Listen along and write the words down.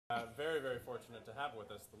Very, very fortunate to have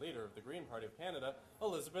with us the leader of the Green Party of Canada,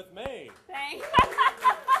 Elizabeth May. Thanks.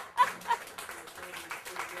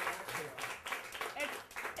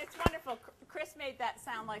 It's wonderful. Chris made that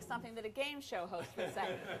sound like something that a game show host would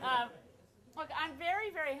say. Look, I'm very,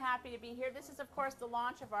 very happy to be here. This is, of course, the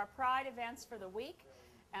launch of our Pride events for the week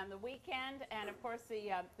and the weekend. And, of course,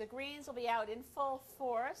 the Greens will be out in full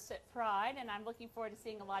force at Pride, and I'm looking forward to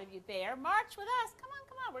seeing a lot of you there. March with us. Come on,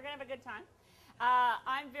 come on. We're going to have a good time.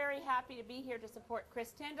 I'm very happy to be here to support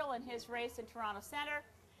Chris Tindal in his race in Toronto Centre.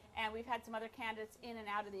 And we've had some other candidates in and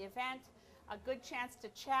out of the event. A good chance to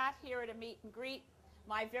chat here at a meet and greet.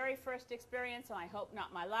 My very first experience, and I hope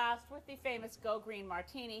not my last, with the famous Go Green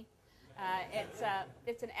Martini. It's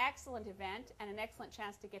an excellent event and an excellent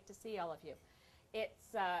chance to get to see all of you.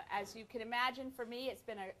 It's, as you can imagine, for me, it's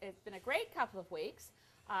been a great couple of weeks.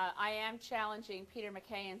 I am challenging Peter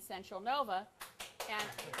MacKay in Central Nova, and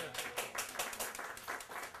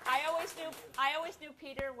I always knew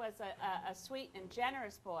Peter was a sweet and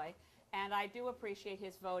generous boy, and I do appreciate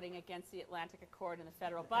his voting against the Atlantic Accord in the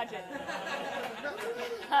federal budget.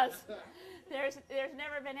 Because there's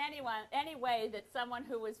never been any way that someone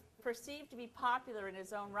who was perceived to be popular in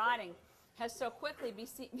his own riding has so quickly been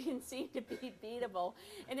seen to be beatable.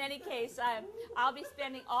 In any case, I'll be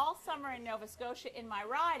spending all summer in Nova Scotia in my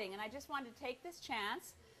riding, and I just wanted to take this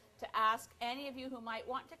chance to ask any of you who might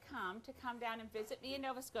want to come down and visit me in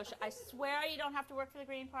Nova Scotia. I swear you don't have to work for the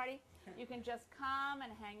Green Party. You can just come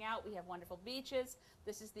and hang out. We have wonderful beaches.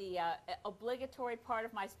 This is the obligatory part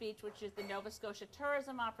of my speech, which is the Nova Scotia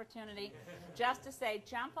tourism opportunity. Just to say,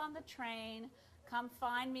 jump on the train, come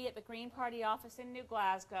find me at the Green Party office in New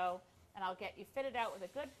Glasgow, and I'll get you fitted out with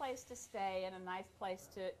a good place to stay and a nice place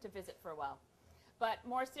to visit for a while. But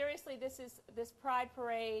more seriously, this Pride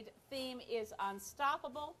Parade theme is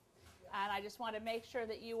unstoppable. And I just want to make sure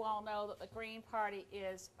that you all know that the Green Party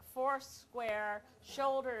is foursquare,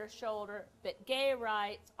 shoulder to shoulder, that gay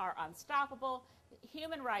rights are unstoppable,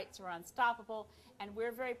 human rights are unstoppable, and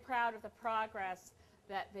we're very proud of the progress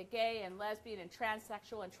that the gay and lesbian and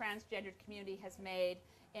transsexual and transgendered community has made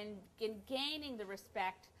in gaining the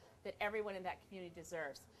respect that everyone in that community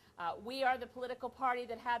deserves. We are the political party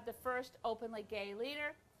that had the first openly gay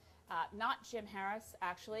leader. Not Jim Harris,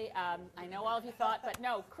 actually. I know all of you thought, but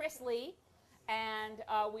no, Chris Lee. And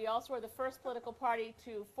we also are the first political party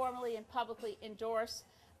to formally and publicly endorse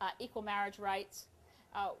equal marriage rights.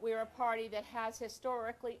 We're a party that has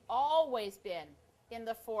historically always been in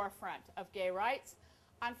the forefront of gay rights.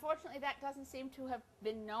 Unfortunately, that doesn't seem to have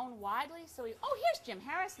been known widely. So oh, here's Jim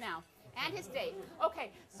Harris now, and his date.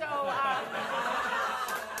 Okay, so...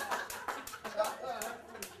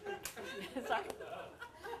 sorry.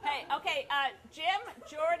 Hey, okay, Jim,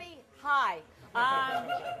 Jordy, hi.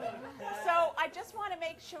 So I just want to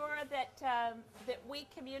make sure that, that we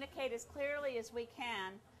communicate as clearly as we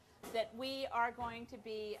can that we are going to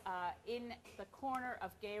be in the corner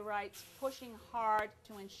of gay rights, pushing hard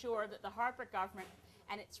to ensure that the Harper government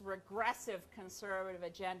and its regressive conservative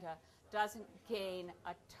agenda doesn't gain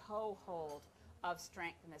a toehold of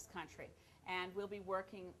strength in this country. And we'll be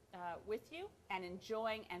working with you and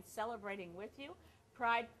enjoying and celebrating with you.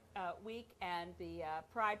 Pride Week and the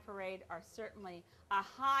Pride Parade are certainly a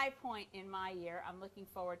high point in my year. I'm looking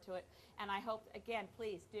forward to it. And I hope, again,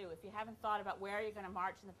 please do. If you haven't thought about where you're going to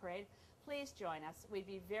march in the parade, please join us. We'd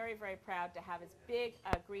be very, very proud to have this big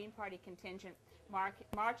Green Party contingent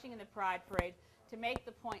marching in the Pride Parade to make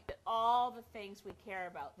the point that all the things we care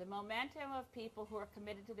about, the momentum of people who are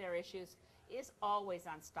committed to their issues, is always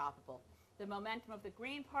unstoppable. The momentum of the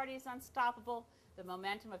Green Party is unstoppable. The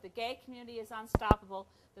momentum of the gay community is unstoppable.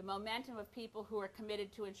 The momentum of people who are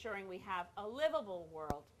committed to ensuring we have a livable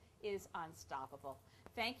world is unstoppable.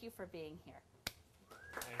 Thank you for being here.